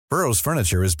Burrow's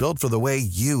furniture is built for the way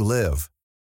you live.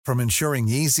 From ensuring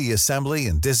easy assembly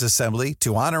and disassembly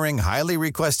to honoring highly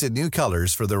requested new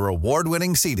colors for their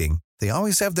award-winning seating, they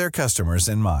always have their customers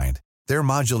in mind. Their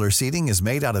modular seating is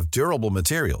made out of durable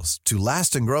materials to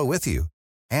last and grow with you.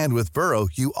 And with Burrow,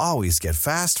 you always get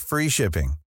fast, free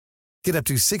shipping. Get up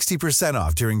to 60%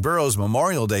 off during Burrow's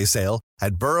Memorial Day sale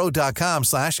at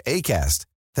burrow.com/ACAST.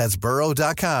 That's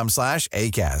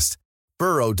burrow.com/ACAST.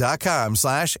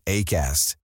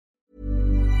 burrow.com/ACAST.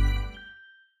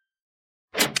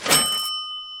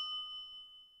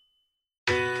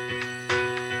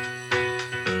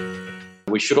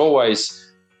 We should always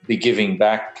be giving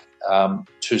back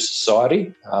to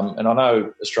society. And I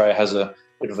know Australia has a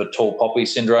bit of a tall poppy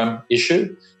syndrome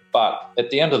issue, but at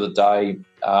the end of the day,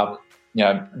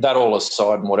 that all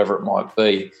aside and whatever it might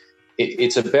be,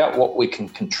 it's about what we can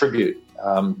contribute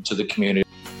to the community.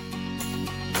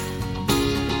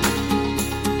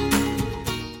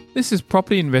 This is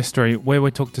Property Investory, where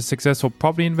we talk to successful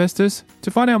property investors to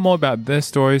find out more about their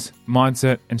stories,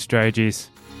 mindset and strategies.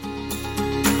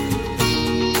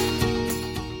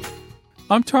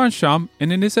 I'm Trent,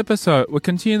 and in this episode, we'll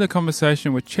continue the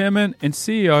conversation with Chairman and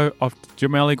CEO of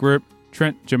Giumelli Group,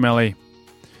 Trent Giumelli.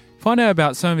 Find out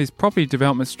about some of his property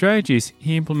development strategies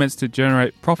he implements to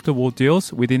generate profitable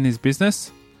deals within his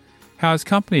business, how his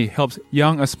company helps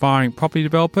young aspiring property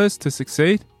developers to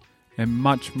succeed, and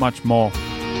much, much more.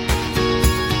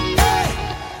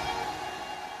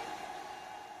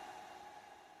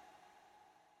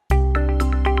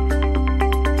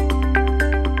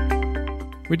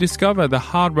 We discover the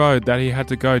hard road that he had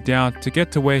to go down to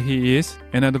get to where he is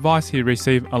and advice he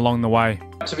received along the way.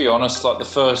 To be honest, like the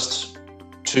first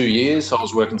 2 years, I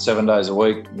was working 7 days a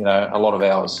week, a lot of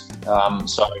hours.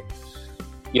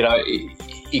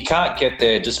 You can't get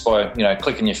there just by,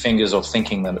 clicking your fingers or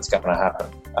thinking that it's going to happen.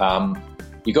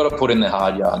 You got to put in the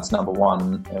hard yards, number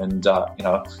one. And,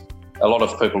 a lot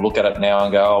of people look at it now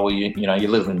and go, oh, well,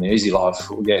 you're living the easy life.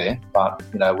 Well, yeah, but,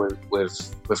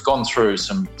 we've gone through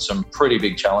some pretty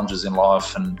big challenges in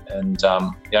life, and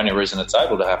the only reason it's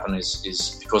able to happen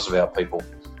is because of our people.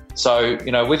 So,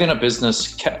 within a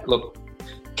business,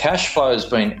 cash flow has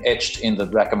been etched in the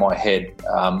back of my head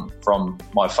from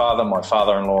my father, my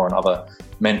father-in-law, and other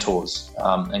mentors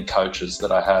and coaches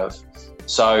that I have.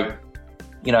 So,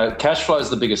 cash flow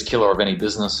is the biggest killer of any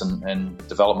business and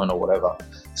development or whatever.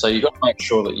 So you've got to make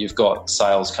sure that you've got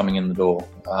sales coming in the door.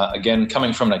 Again,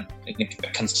 coming from a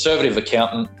conservative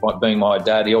accountant, being my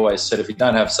dad, he always said, if you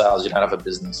don't have sales, you don't have a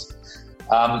business.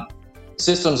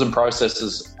 Systems and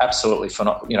processes, absolutely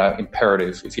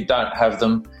imperative. If you don't have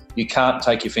them, you can't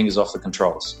take your fingers off the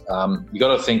controls. You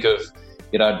got to think of,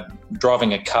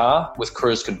 driving a car with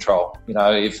cruise control.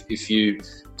 If you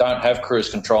don't have cruise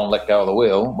control and let go of the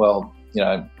wheel, well,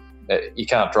 you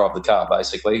can't drive the car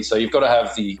basically. So you've got to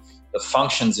have the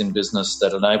functions in business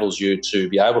that enables you to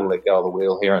be able to let go of the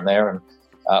wheel here and there and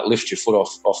lift your foot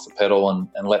off the pedal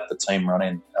and let the team run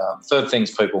in. Third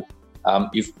thing's people.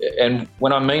 And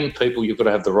when I mean people, you've got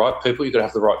to have the right people, you've got to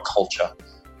have the right culture.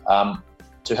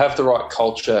 To have the right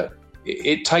culture,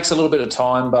 it takes a little bit of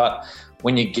time, but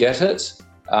when you get it,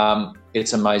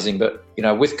 it's amazing. But,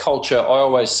 with culture, I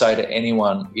always say to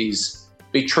anyone is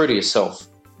be true to yourself.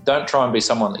 Don't try and be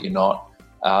someone that you're not.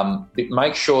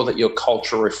 Make sure that your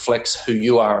culture reflects who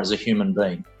you are as a human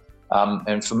being.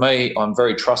 And for me, I'm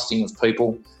very trusting of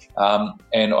people,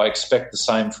 and I expect the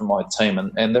same from my team,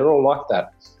 and they're all like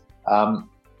that.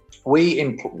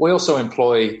 We also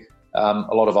employ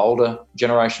a lot of older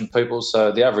generation people,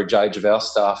 so the average age of our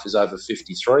staff is over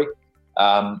 53.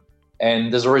 And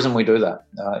there's a reason we do that,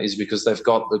 is because they've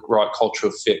got the right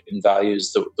cultural fit and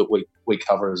values that we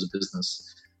cover as a business.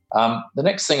 The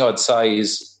next thing I'd say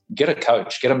is get a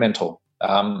coach, get a mentor,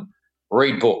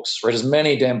 read books, read as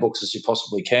many damn books as you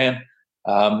possibly can.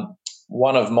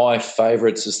 One of my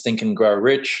favourites is Think and Grow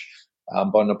Rich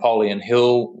by Napoleon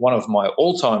Hill. One of my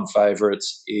all-time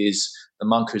favourites is The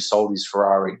Monk Who Sold His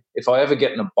Ferrari. If I ever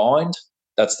get in a bind,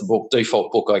 that's the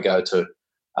default book I go to,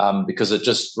 because it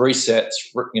just resets,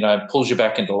 pulls you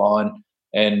back into line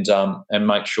and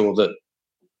make sure that,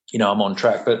 I'm on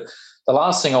track. But the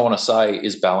last thing I want to say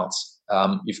is balance.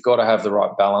 You've got to have the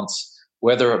right balance,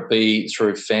 whether it be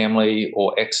through family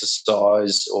or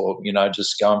exercise or,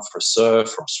 just going for a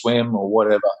surf or a swim or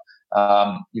whatever.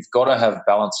 You've got to have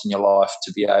balance in your life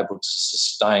to be able to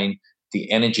sustain the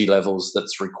energy levels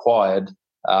that's required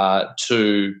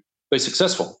to be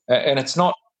successful. And it's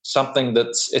not something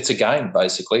it's a game,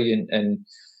 basically. And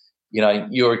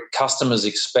your customers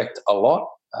expect a lot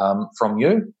from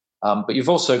you, but you've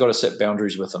also got to set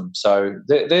boundaries with them. So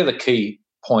they're the key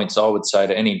points I would say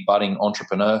to any budding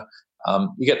entrepreneur.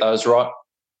 You get those right,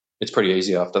 it's pretty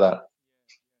easy after that.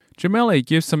 Giumelli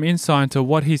gives some insight into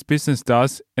what his business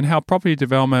does and how property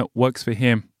development works for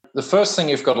him. The first thing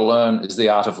you've got to learn is the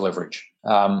art of leverage.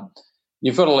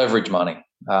 You've got to leverage money.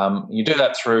 You do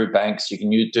that through banks. You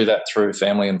can do that through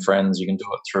family and friends. You can do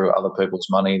it through other people's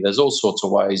money. There's all sorts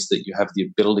of ways that you have the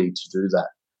ability to do that.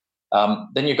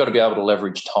 Then you've got to be able to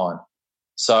leverage time.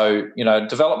 So,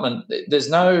 development, there's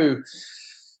no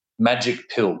magic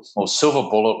pill or silver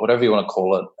bullet, whatever you want to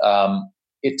call it.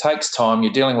 It takes time.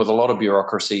 You're dealing with a lot of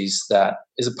bureaucracies that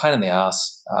is a pain in the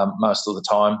ass most of the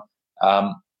time,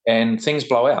 and things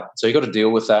blow out. So you've got to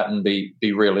deal with that and be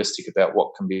realistic about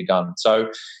what can be done.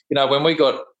 So, when we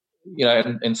got,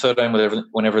 in 13,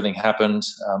 when everything happened,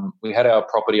 we had our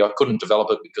property. I couldn't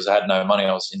develop it because I had no money.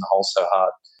 I was in the hole so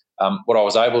hard. What I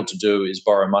was able to do is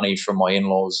borrow money from my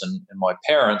in-laws and my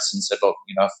parents and said, look,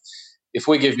 if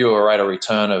we give you a rate of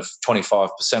return of 25%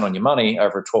 on your money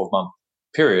over a 12-month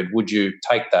period, would you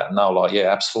take that? And they were like,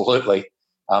 yeah, absolutely.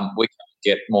 We can't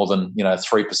get more than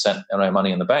 3% on our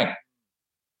money in the bank.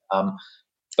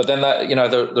 But then that,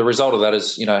 the result of that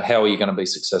is, how are you going to be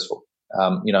successful?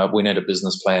 We need a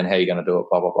business plan. How are you going to do it?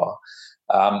 Blah blah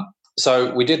blah.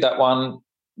 So we did that one.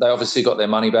 They obviously got their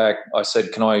money back. I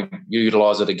said, can I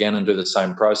utilize it again and do the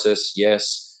same process?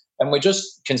 Yes. And we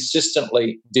just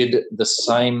consistently did the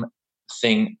same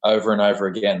thing over and over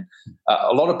again.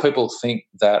 A lot of people think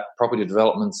that property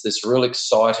development's this real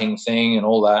exciting thing and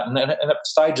all that, and at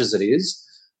stages it is,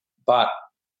 but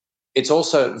it's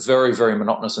also very, very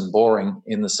monotonous and boring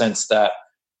in the sense that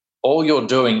all you're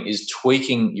doing is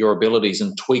tweaking your abilities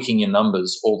and tweaking your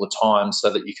numbers all the time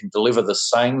so that you can deliver the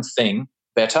same thing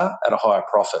better at a higher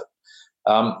profit.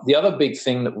 The other big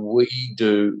thing that we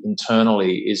do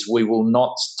internally is we will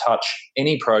not touch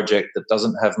any project that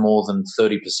doesn't have more than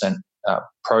 30%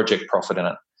 project profit in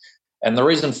it. And the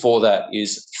reason for that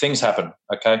is things happen,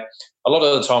 okay? A lot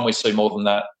of the time we see more than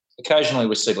that. Occasionally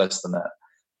we see less than that.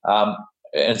 And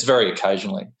it's very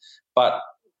occasionally. But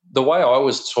the way I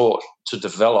was taught to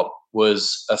develop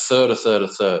was a third, a third, a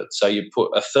third. So you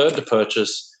put a third to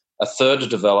purchase, a third to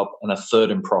develop, and a third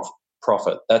in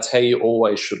profit. That's how you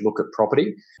always should look at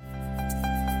property.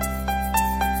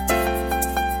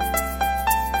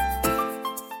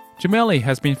 Giumelli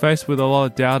has been faced with a lot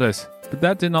of doubters, but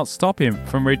that did not stop him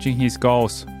from reaching his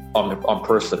goals. I'm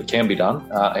proof that it can be done,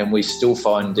 and we still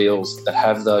find deals that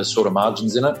have those sort of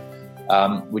margins in it.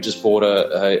 We just bought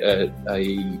a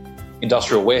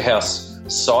industrial warehouse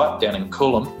site down in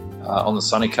Coolum on the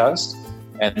sunny coast,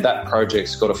 and that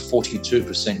project's got a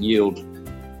 42% yield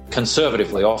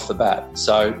conservatively off the bat.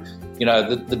 So,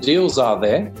 the deals are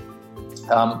there,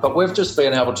 but we've just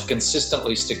been able to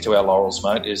consistently stick to our laurels,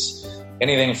 mate. Is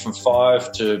anything from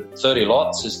 5 to 30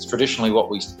 lots is traditionally what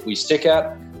we stick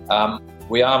at.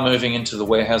 We are moving into the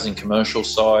warehousing commercial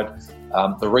side.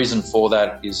 The reason for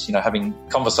that is, having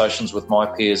conversations with my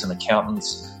peers and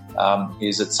accountants,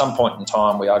 is at some point in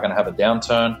time we are going to have a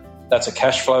downturn. That's a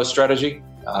cash flow strategy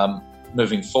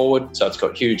moving forward. So it's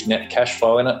got huge net cash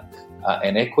flow in it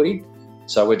and equity.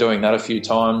 So we're doing that a few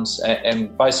times.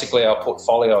 And basically our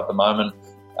portfolio at the moment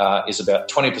is about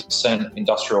 20%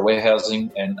 industrial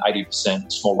warehousing and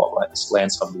 80% small lot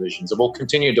land subdivisions. And we'll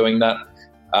continue doing that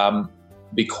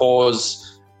because,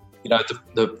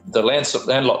 the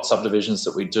land lot subdivisions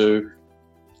that we do,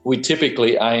 we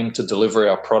typically aim to deliver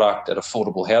our product at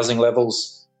affordable housing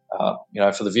levels.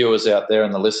 For the viewers out there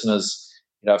and the listeners,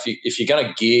 if you're going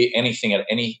to gear anything at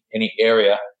any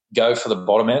area, go for the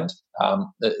bottom end.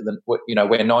 Where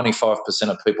 95%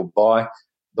 of people buy.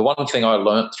 The one thing I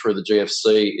learnt through the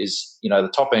GFC is,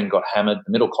 the top end got hammered,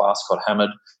 the middle class got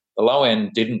hammered, the low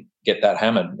end didn't get that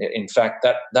hammered. In fact,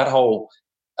 that whole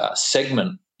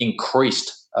segment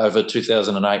increased over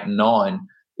 2008 and 9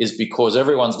 is because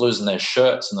everyone's losing their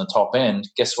shirts in the top end.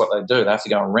 Guess what they do? They have to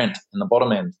go and rent in the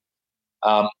bottom end.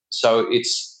 So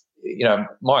it's,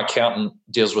 my accountant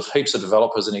deals with heaps of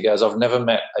developers and he goes, I've never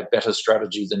met a better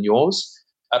strategy than yours.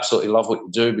 Absolutely love what you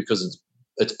do because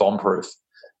it's bomb-proof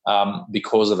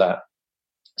because of that.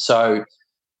 So,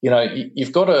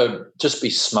 you've got to just be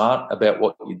smart about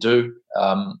what you do.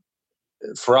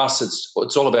 For us,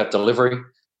 it's all about delivery.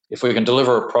 If we can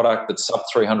deliver a product that's sub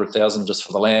 300,000 just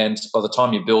for the land, by the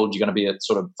time you build, you're going to be at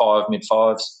sort of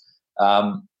mid-fives.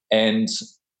 And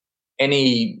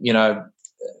any,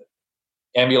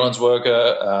 ambulance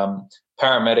worker,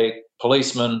 paramedic,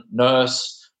 policeman,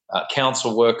 nurse,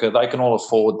 council worker, they can all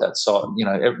afford that side.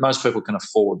 Most people can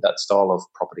afford that style of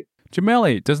property.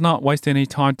 Giumelli does not waste any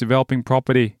time developing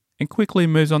property and quickly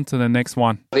moves on to the next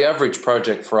one. The average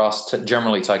project for us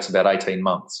generally takes about 18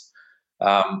 months.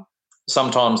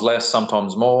 sometimes less,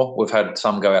 sometimes more. We've had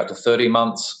some go out to 30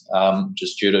 months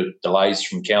just due to delays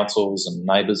from councils and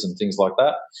neighbours and things like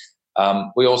that.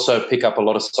 We also pick up a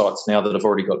lot of sites now that have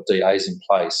already got DAs in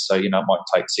place. So, it might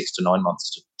take 6 to 9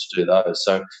 months to do those.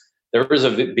 So there is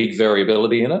a big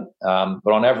variability in it.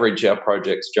 But on average, our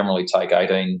projects generally take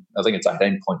 18.2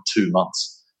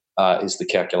 months is the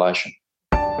calculation.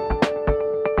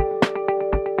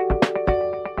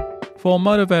 For a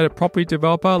motivated property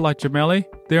developer like Giumelli,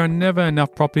 there are never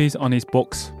enough properties on his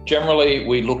books. Generally,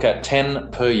 we look at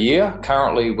 10 per year.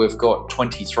 Currently, we've got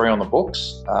 23 on the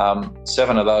books.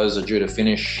 7 of those are due to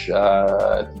finish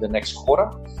the next quarter.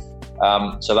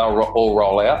 So they'll all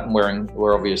roll out, and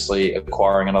we're obviously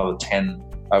acquiring another 10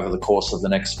 over the course of the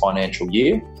next financial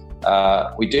year.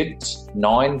 We did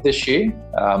 9 this year.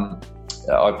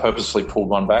 I purposely pulled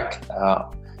one back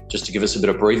just to give us a bit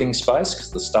of breathing space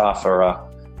because the staff are...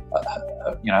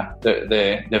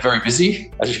 they're very busy,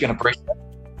 as you can appreciate.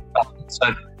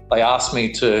 So they asked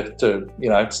me to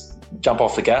jump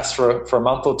off the gas for a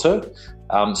month or two.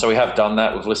 So we have done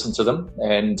that. We've listened to them,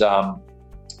 and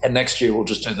next year we'll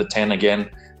just do the 10 again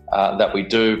that we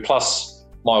do. Plus,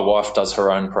 my wife does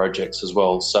her own projects as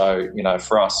well. So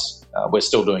for us, we're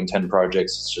still doing 10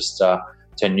 projects. It's just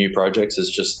 10 new projects. It's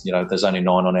just there's only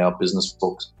 9 on our business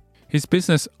books. His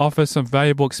business offers some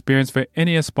valuable experience for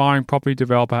any aspiring property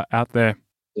developer out there.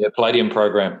 Yeah, Palladium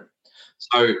program.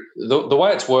 So the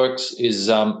way it works is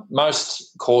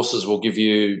most courses will give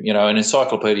you, an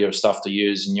encyclopedia of stuff to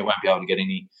use, and you won't be able to get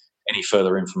any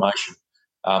further information.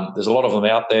 There's a lot of them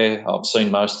out there. I've seen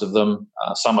most of them.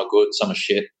 Some are good, some are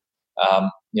shit.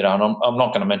 And I'm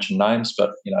not going to mention names,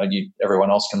 but everyone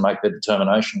else can make their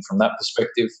determination from that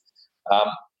perspective.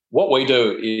 What we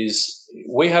do is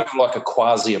we have like a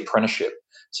quasi apprenticeship.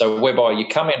 So whereby you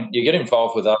come in, you get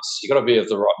involved with us, you've got to be of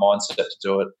the right mindset to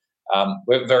do it.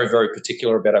 We're very, very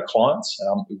particular about our clients.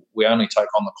 We only take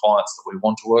on the clients that we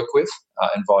want to work with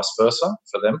and vice versa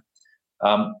for them.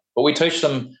 But we teach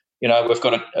them, we've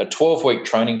got a 12-week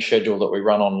training schedule that we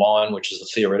run online, which is the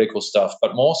theoretical stuff,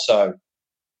 but more so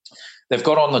they've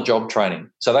got on-the-job training.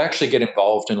 So they actually get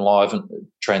involved in live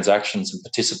transactions and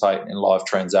participate in live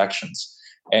transactions.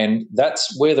 And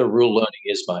that's where the real learning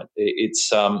is, mate.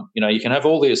 It's, you can have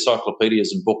all the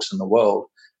encyclopedias and books in the world,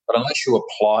 but unless you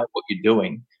apply what you're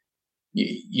doing,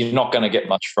 you're not going to get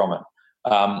much from it.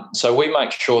 So we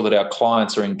make sure that our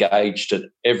clients are engaged at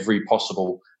every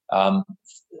possible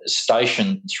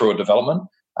station through a development.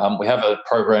 We have a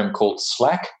program called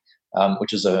Slack,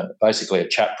 which is basically a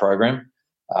chat program.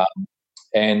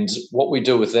 And what we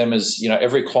do with them is,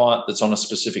 every client that's on a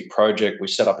specific project, we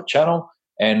set up a channel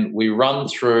and we run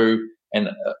through and,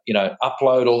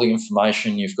 upload all the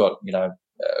information. You've got,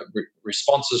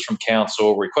 responses from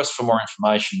council, requests for more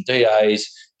information,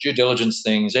 DAs, due diligence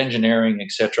things, engineering,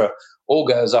 etc. All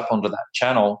goes up onto that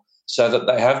channel so that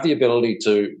they have the ability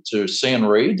to see and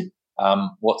read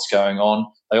what's going on.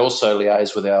 They also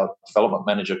liaise with our development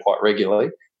manager quite regularly.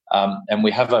 And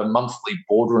we have a monthly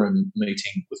boardroom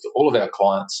meeting with all of our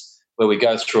clients where we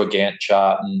go through a Gantt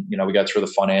chart and, we go through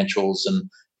the financials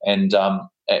and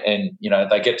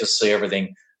they get to see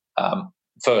everything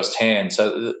firsthand.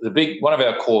 So one of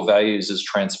our core values is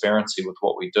transparency with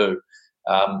what we do.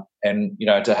 And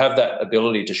to have that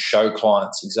ability to show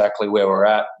clients exactly where we're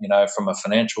at, from a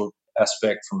financial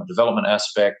aspect, from a development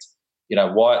aspect,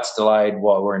 why it's delayed,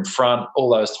 why we're in front, all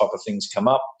those type of things come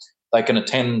up. They can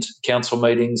attend council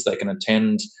meetings, they can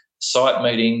attend site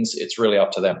meetings. It's really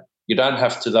up to them. You don't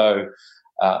have to, though,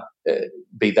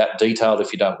 be that detailed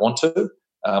if you don't want to.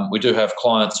 We do have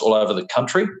clients all over the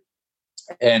country,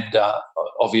 and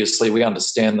obviously we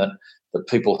understand that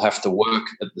people have to work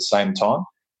at the same time.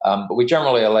 But we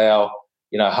generally allow,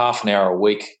 half an hour a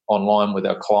week online with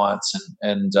our clients,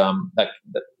 and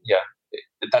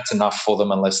that's enough for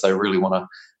them unless they really want to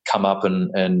come up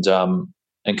and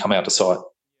come out to site.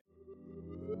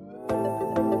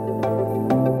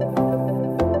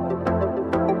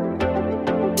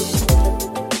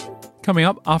 Coming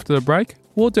up after the break,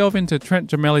 we'll delve into Trent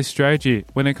Giumelli's strategy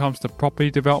when it comes to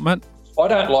property development. I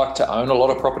don't like to own a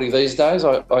lot of property these days.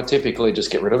 I typically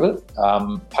just get rid of it,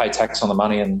 pay tax on the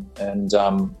money and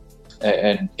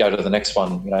go to the next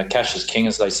one. Cash is king,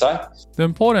 as they say. The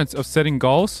importance of setting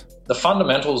goals. The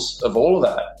fundamentals of all of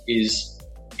that is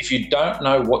if you don't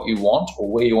know what you want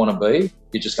or where you want to be,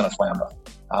 you're just going to flounder.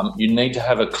 You need to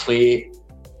have a clear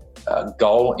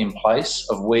goal in place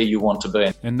of where you want to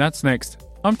be. And that's next.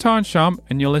 I'm Tyron Shum,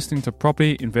 and you're listening to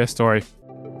Property Investory.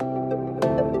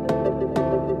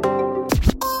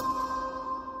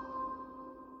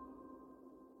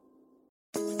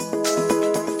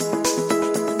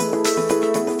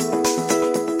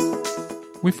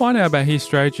 We find out about his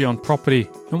strategy on property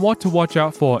and what to watch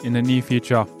out for in the near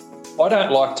future. I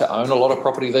don't like to own a lot of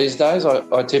property these days.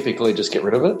 I typically just get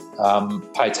rid of it,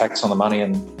 pay tax on the money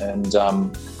and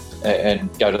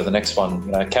go to the next one.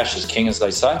 You know, cash is king, as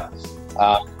they say.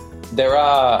 There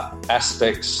are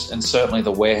aspects, and certainly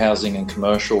the warehousing and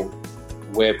commercial,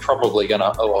 we're probably going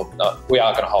to, we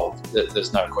are going to hold.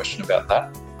 There's no question about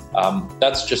that.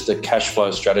 That's just a cash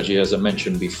flow strategy, as I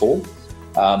mentioned before.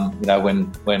 You know,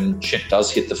 when shit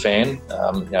does hit the fan,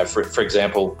 you know, for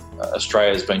example,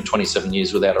 Australia has been 27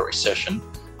 years without a recession.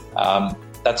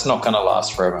 That's not going to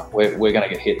last forever. We're going to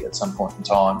get hit at some point in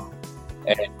time.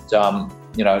 And,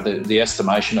 you know, the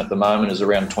estimation at the moment is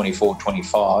around 24,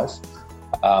 25.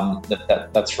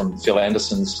 That's from Phil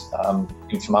Anderson's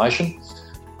information.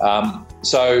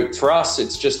 So for us,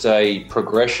 it's just a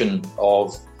progression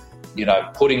of, you know,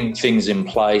 putting things in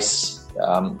place.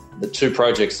 The two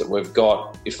projects that we've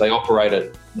got, if they operate at,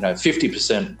 you know,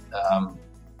 50%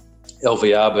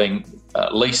 LVR being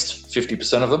at least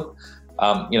 50% of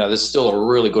them, you know, there's still a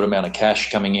really good amount of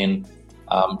cash coming in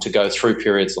to go through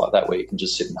periods like that where you can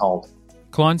just sit and hold.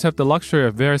 Clients have the luxury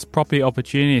of various property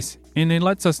opportunities, and it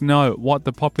lets us know what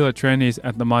the popular trend is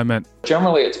at the moment.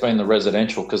 Generally, it's been the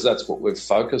residential because that's what we've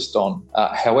focused on.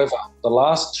 However, the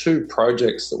last two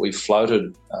projects that we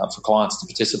floated for clients to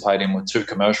participate in were two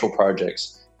commercial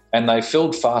projects, and they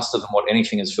filled faster than what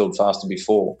anything has filled faster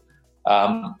before.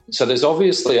 So there's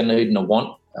obviously a need and a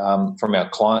want from our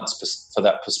clients for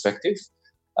that perspective.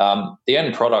 The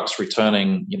end product's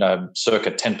returning, you know,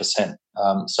 circa 10%.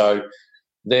 So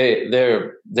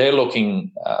they're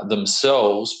looking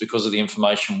themselves, because of the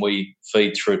information we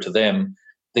feed through to them,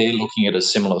 they're looking at a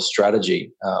similar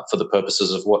strategy for the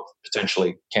purposes of what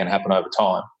potentially can happen over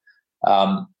time.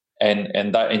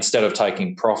 And that, instead of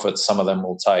taking profits, some of them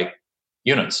will take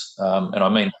units, and I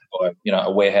mean by, you know,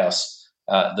 a warehouse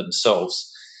themselves.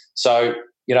 So,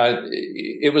 you know,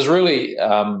 it was really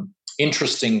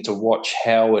interesting to watch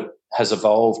how it has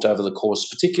evolved over the course,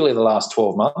 particularly the last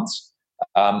 12 months.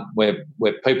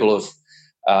 Where people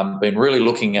have been really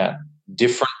looking at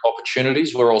different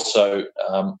opportunities. We're also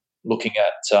looking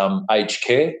at aged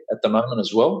care at the moment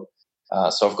as well.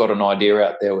 So I've got an idea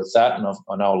out there with that, and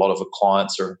I know a lot of the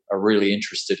clients are really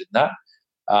interested in that.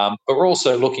 But we're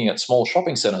also looking at small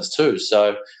shopping centres too.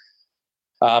 So,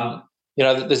 you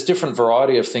know, there's different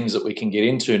variety of things that we can get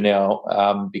into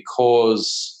now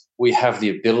because we have the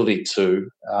ability to.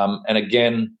 And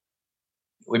again,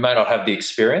 we may not have the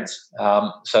experience.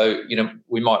 So, you know,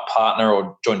 we might partner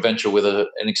or joint venture with an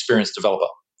experienced developer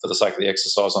for the sake of the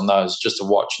exercise on those, just to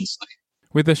watch and see.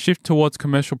 With the shift towards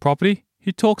commercial property,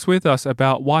 he talks with us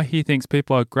about why he thinks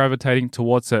people are gravitating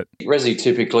towards it. Resi,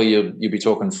 typically, you'd be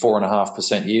talking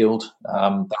 4.5% yield.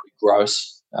 That'd be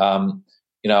gross.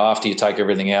 You know, after you take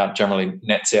everything out, generally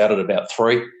nets out at about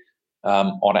 3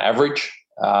 on average.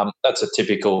 That's a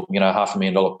typical, you know,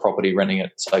 $500,000 property renting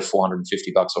at, say,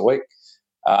 $450 a week.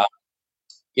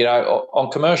 You know,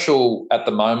 on commercial at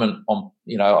the moment,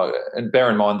 you know, and bear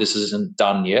in mind this isn't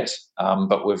done yet,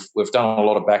 but we've done a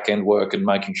lot of back end work and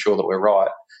making sure that we're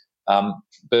right.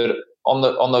 But on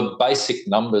the basic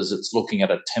numbers, it's looking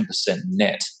at a 10%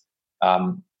 net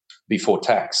before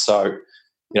tax. So,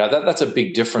 you know, that's a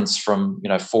big difference from, you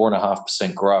know,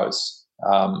 4.5% gross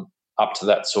up to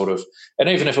that sort of, and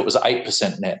even if it was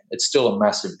 8% net, it's still a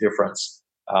massive difference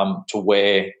to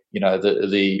where, you know,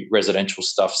 the residential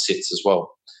stuff sits as well.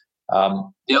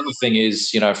 The other thing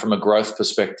is, you know, from a growth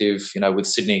perspective, you know, with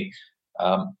Sydney,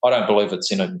 I don't believe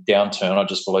it's in a downturn. I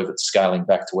just believe it's scaling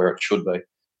back to where it should be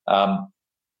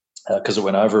because it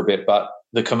went over a bit. But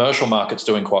the commercial market's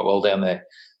doing quite well down there.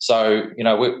 So, you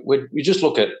know, we just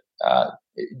look at,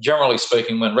 generally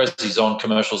speaking, when resi's on,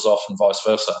 commercial's off and vice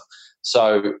versa.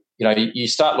 So, you know, you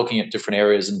start looking at different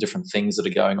areas and different things that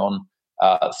are going on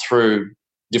through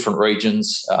different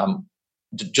regions,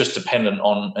 just dependent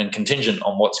on and contingent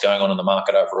on what's going on in the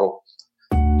market overall.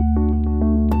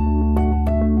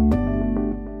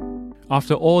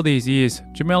 After all these years,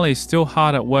 Giumelli is still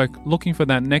hard at work looking for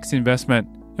that next investment,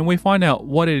 and we find out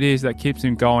what it is that keeps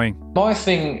him going. My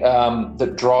thing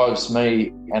that drives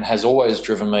me and has always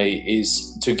driven me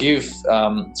is to give.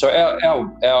 So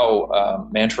our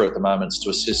mantra at the moment is to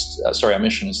assist. Our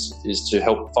mission is to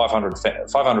help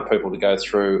 500 people to go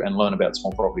through and learn about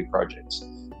small property projects.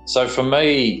 So for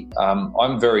me,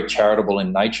 I'm very charitable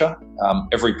in nature.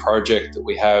 Every project that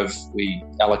we have, we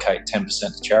allocate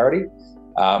 10% to charity.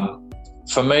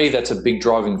 For me, that's a big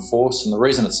driving force. And the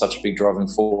reason it's such a big driving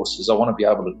force is I want to be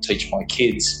able to teach my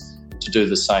kids to do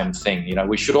the same thing. You know,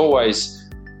 we should always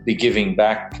be giving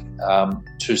back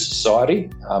to society.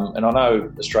 And I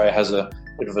know Australia has a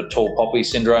bit of a tall poppy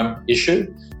syndrome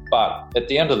issue. But at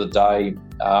the end of the day,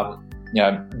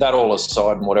 that all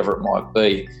aside and whatever it might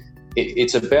be,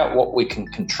 it's about what we can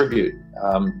contribute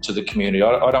to the community.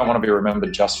 I don't want to be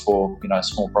remembered just for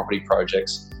small property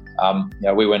projects.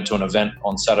 We went to an event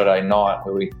on Saturday night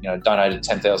where we donated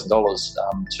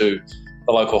 $10,000 to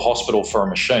the local hospital for a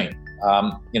machine.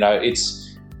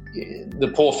 It's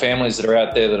the poor families that are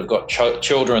out there that have got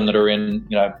children that are in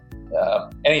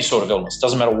any sort of illness.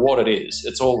 Doesn't matter what it is,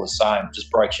 it's all the same. It just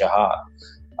breaks your heart.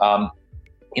 And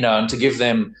to give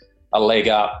them a leg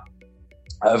up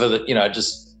over the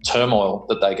just turmoil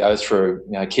that they go through.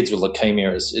 Kids with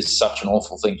leukemia is such an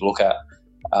awful thing to look at,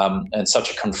 and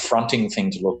such a confronting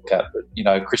thing to look at. But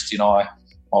Christy and I,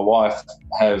 my wife,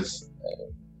 have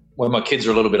when my kids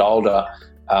are a little bit older,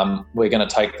 we're going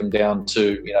to take them down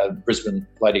to Brisbane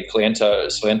Lady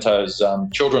Clento's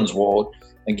children's ward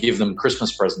and give them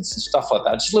Christmas presents and stuff like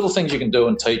that. Just little things you can do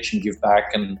and teach and give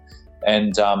back and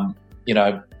be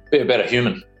a better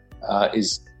human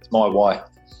is my why.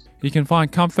 You can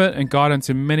find comfort and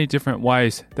guidance in many different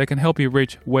ways that can help you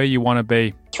reach where you want to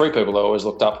be. 3 people I always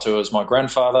looked up to is my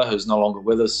grandfather, who's no longer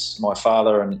with us, my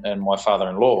father and my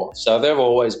father-in-law. So they've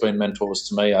always been mentors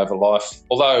to me over life,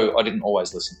 although I didn't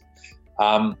always listen.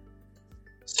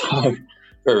 So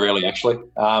very rarely, actually.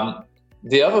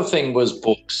 The other thing was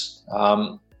books.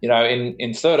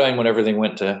 In 13, when everything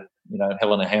went to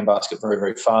hell in a handbasket very,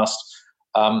 very fast,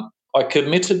 I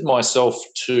committed myself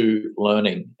to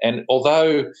learning. And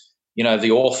although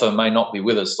the author may not be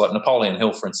with us, like Napoleon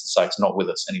Hill, for instance, is not with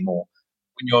us anymore,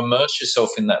 when you immerse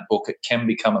yourself in that book, it can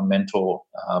become a mentor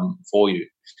for you.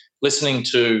 Listening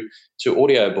to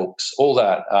audiobooks, all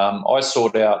that. I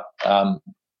sought out a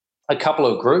couple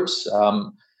of groups. I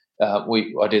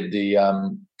did the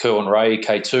Curl and Ray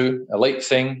K2 Elite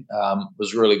thing.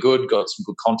 Was really good. Got some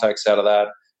good contacts out of that.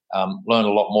 Learned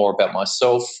a lot more about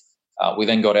myself. We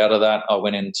then got out of that. I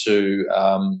went into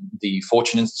the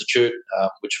Fortune Institute,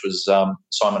 which was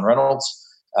Simon Reynolds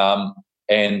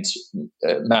and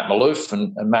Matt Maloof,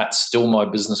 and Matt's still my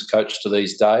business coach to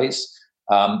these days.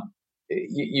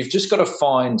 You've just got to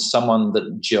find someone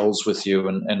that gels with you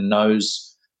and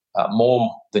knows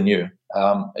more than you,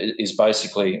 is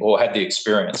basically, or had the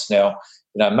experience. Now,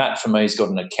 Matt for me has got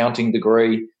an accounting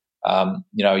degree.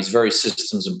 He's very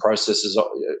systems and processes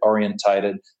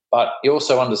orientated, but he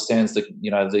also understands the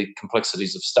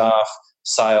complexities of staff,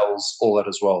 sales, all that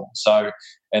as well. So,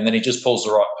 and then he just pulls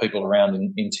the right people around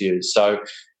into you. So,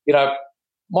 my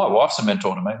wife's a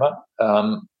mentor to me, mate.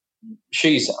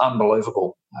 She's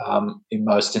unbelievable in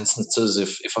most instances.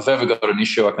 If I've ever got an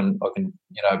issue, I can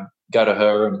go to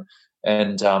her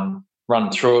and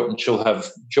run through it, and she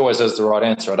always has the right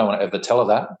answer. I don't want to ever tell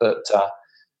her that, but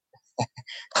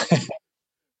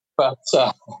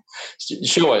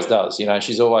she always does. She can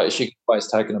always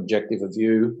take an objective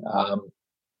view.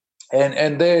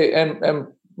 And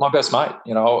my best mate,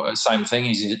 same thing.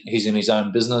 He's in his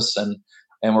own business, and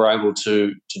we're able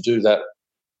to do that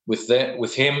with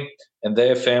him and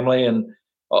their family. And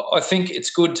I think it's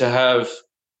good to have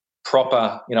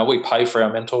proper. We pay for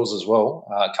our mentors as well,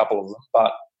 a couple of them,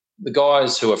 but the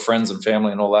guys who are friends and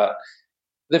family and all that,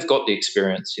 they've got the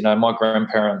experience. My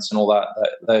grandparents and all that,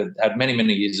 they've had many,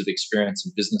 many years of experience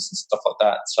in business and stuff like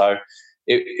that. So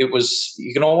it was,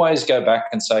 you can always go back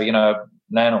and say,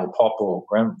 Nan or Pop or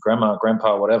Grandma,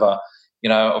 Grandpa, whatever,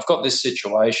 I've got this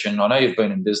situation. I know you've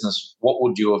been in business. What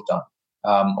would you have done?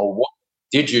 Or what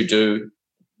did you do,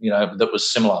 that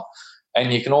was similar?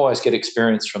 And you can always get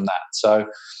experience from that. So,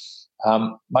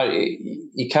 mate,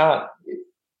 you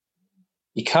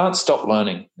can't stop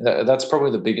learning. That's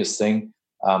probably the biggest thing.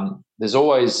 There's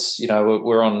always,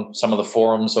 we're on some of the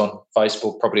forums on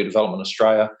Facebook, Property Development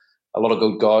Australia, a lot of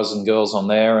good guys and girls on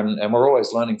there, and we're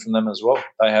always learning from them as well.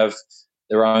 They have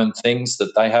their own things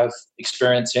that they have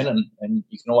experience in, and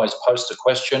you can always post a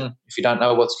question if you don't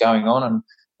know what's going on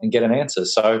and get an answer.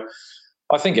 So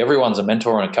I think everyone's a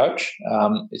mentor and a coach.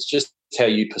 It's just how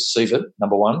you perceive it,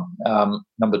 number one.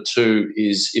 Number two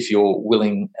is if you're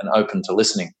willing and open to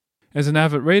listening. As an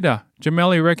avid reader,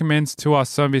 Giumelli recommends to us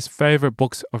some of his favourite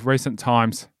books of recent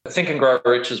times. Think and Grow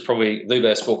Rich is probably the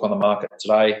best book on the market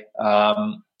today.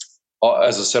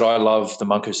 As I said, I love The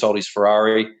Monk Who Sold His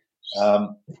Ferrari.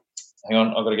 Hang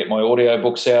on, I've got to get my audio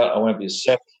books out. I won't be a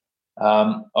sec.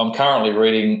 I'm currently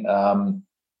reading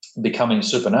Becoming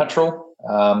Supernatural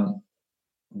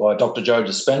by Dr. Joe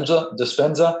Dispenza.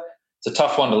 It's a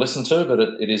tough one to listen to, but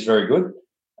it is very good.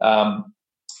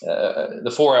 The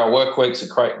 4-Hour Workweek's a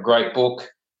great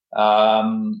book.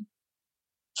 One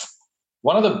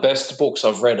of the best books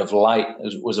I've read of late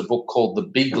was a book called The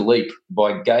Big Leap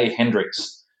by Gay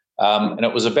Hendricks. And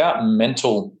it was about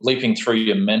leaping through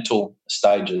your mental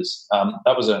stages.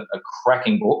 That was a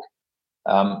cracking book.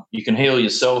 You Can Heal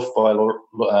Yourself by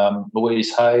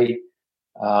Louise Hay.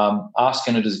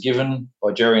 Asking It Is Given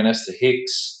by Jerry and Esther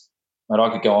Hicks. Mate, I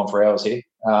could go on for hours here.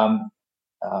 I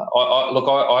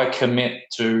commit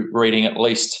to reading at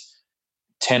least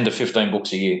 10 to 15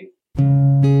 books a year.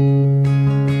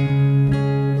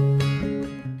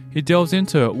 He delves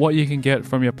into what you can get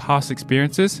from your past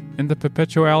experiences and the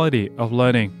perpetuality of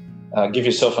learning. Give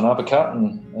yourself an uppercut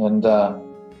and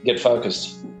get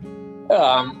focused.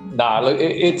 I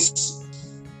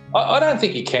don't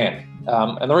think you can.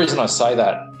 And the reason I say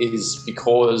that is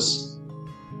because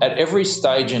at every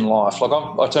stage in life, like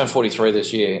I turned 43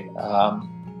 this year,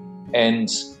 and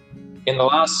in the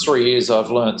last 3 years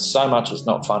I've learned so much it's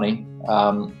not funny,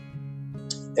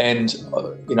 and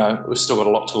we've still got a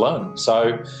lot to learn.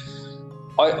 So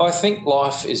I think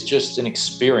life is just an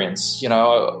experience.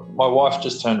 My wife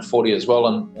just turned 40 as well,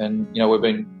 and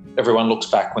everyone looks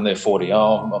back when they're 40.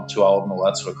 Oh, I'm too old and all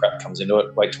that sort of crap comes into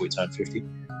it. Wait till we turn 50.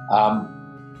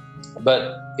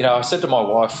 But I said to my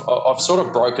wife, I've sort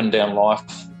of broken down life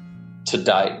to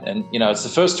date. And, it's the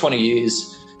first 20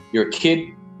 years, you're a kid,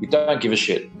 you don't give a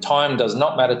shit. Time does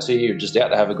not matter to you, you're just out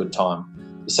to have a good time.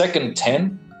 The second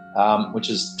 10, which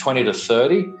is 20 to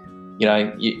 30,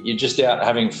 you're just out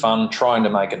having fun, trying to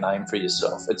make a name for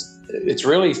yourself. It's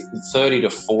really 30 to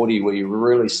 40 where you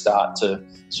really start to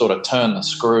sort of turn the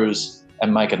screws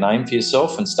and make a name for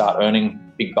yourself and start earning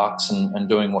big bucks and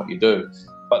doing what you do.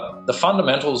 But the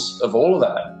fundamentals of all of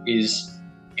that is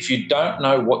if you don't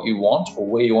know what you want or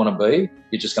where you want to be,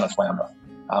 you're just going to flounder.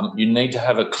 You need to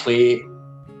have a clear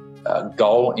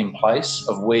goal in place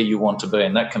of where you want to be,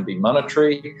 and that can be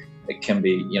monetary, it can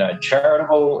be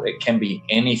charitable, it can be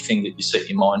anything that you set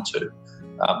your mind to.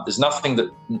 There's nothing that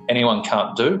anyone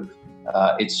can't do.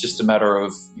 It's just a matter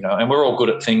of, and we're all good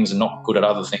at things and not good at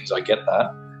other things, I get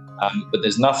that. But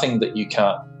there's nothing that you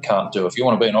can't do. If you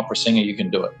want to be an opera singer, you can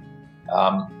do it.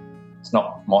 It's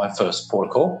not my first port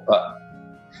of call, but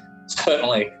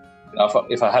certainly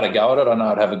if I had a go at it, I know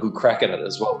I'd have a good crack at it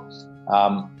as well.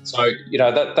 That's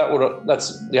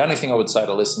the only thing I would say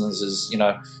to listeners is,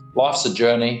 life's a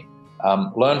journey.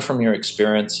 Learn from your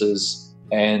experiences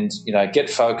and, get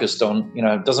focused on,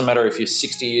 it doesn't matter if you're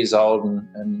 60 years old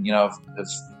and have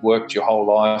worked your whole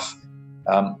life.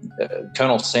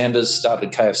 Colonel Sanders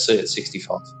started KFC at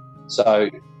 65. So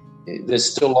there's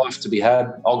still life to be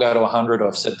had. I'll go to 100.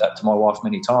 I've said that to my wife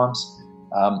many times.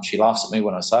 She laughs at me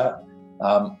when I say it.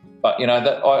 But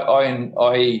that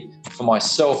I for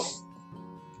myself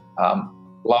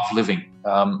love living,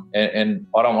 and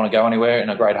I don't want to go anywhere in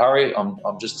a great hurry. I'm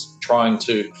just trying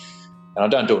to, and I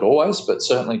don't do it always, but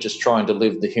certainly just trying to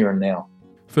live the here and now.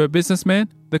 For a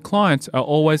businessman, the clients are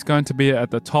always going to be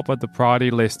at the top of the priority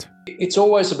list. It's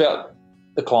always about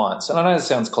the clients, and I know it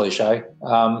sounds cliche,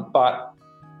 but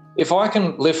if I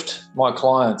can lift my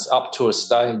clients up to a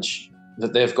stage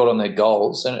that they've got on their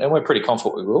goals, and we're pretty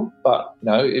confident we will, but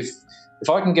if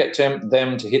I can get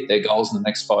them to hit their goals in the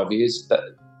next 5 years,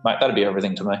 that'd be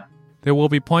everything to me. There will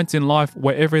be points in life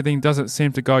where everything doesn't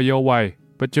seem to go your way,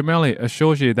 but Giumelli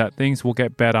assures you that things will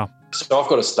get better. So I've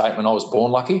got a statement, I was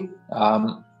born lucky.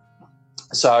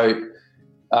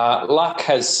 Luck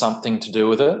has something to do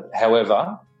with it.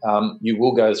 However, you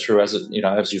will go through, as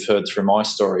you've heard through my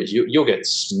stories, you'll get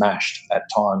smashed at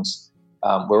times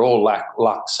where all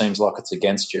luck seems like it's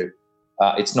against you.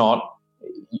 It's not.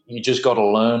 You just got to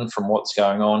learn from what's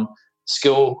going on.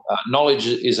 Skill, knowledge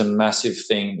is a massive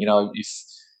thing.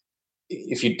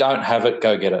 If you don't have it,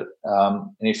 go get it.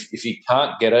 And if you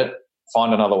can't get it,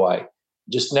 find another way.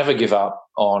 Just never give up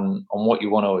on what you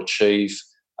want to achieve.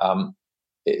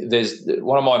 There's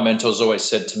one of my mentors always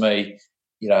said to me,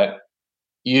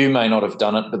 you may not have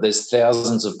done it, but there's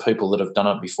thousands of people that have done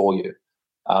it before you.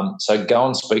 So go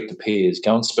and speak to peers,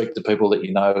 go and speak to people that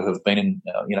have been in,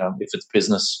 if it's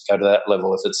business, go to that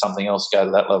level. If it's something else, go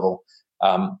to that level.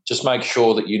 Just make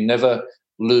sure that you never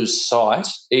lose sight,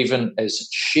 even as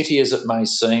shitty as it may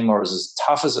seem or as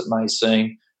tough as it may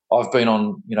seem. I've been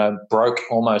on, broke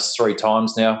almost 3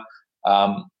 times now.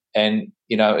 And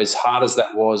as hard as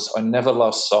that was, I never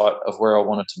lost sight of where I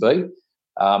wanted to be.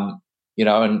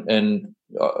 And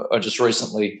I just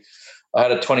recently, I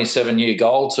had a 27-year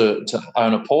goal to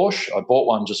own a Porsche. I bought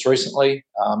one just recently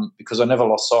because I never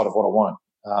lost sight of what I wanted.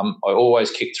 I always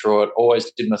kicked through it,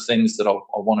 always did my things that I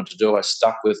wanted to do. I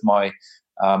stuck with my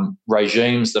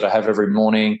regimes that I have every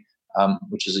morning,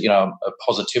 which is, a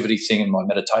positivity thing in my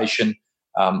meditation.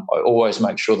 I always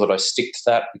make sure that I stick to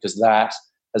that because that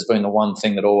has been the one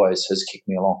thing that always has kicked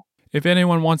me along. If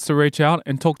anyone wants to reach out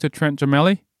and talk to Trent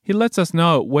Giumelli, he lets us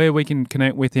know where we can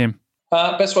connect with him.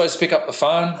 Best way is to pick up the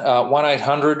phone,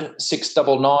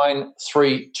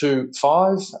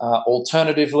 1-800-699-325.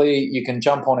 Alternatively, you can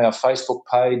jump on our Facebook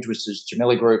page, which is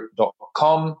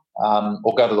giumelligroup.com,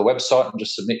 or go to the website and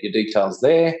just submit your details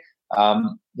there.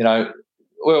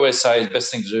 We always say the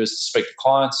best thing to do is to speak to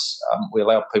clients. We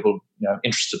allow people,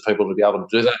 interested people to be able to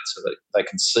do that so that they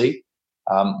can see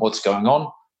what's going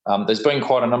on. There's been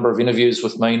quite a number of interviews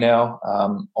with me now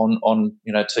on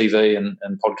TV and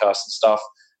podcasts and stuff.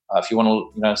 If you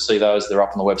want to see those, they're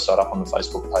up on the website, up on the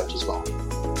Facebook page as well.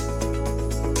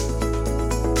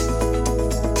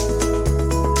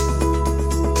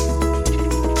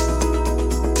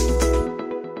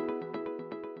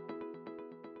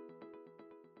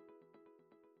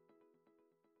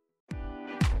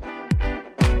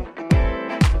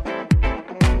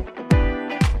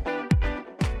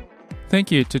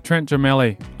 Thank you to Trent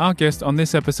Giumelli, our guest on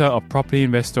this episode of Property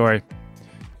Investory.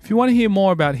 If you want to hear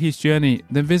more about his journey,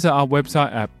 then visit our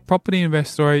website at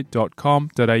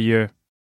propertyinvestory.com.au.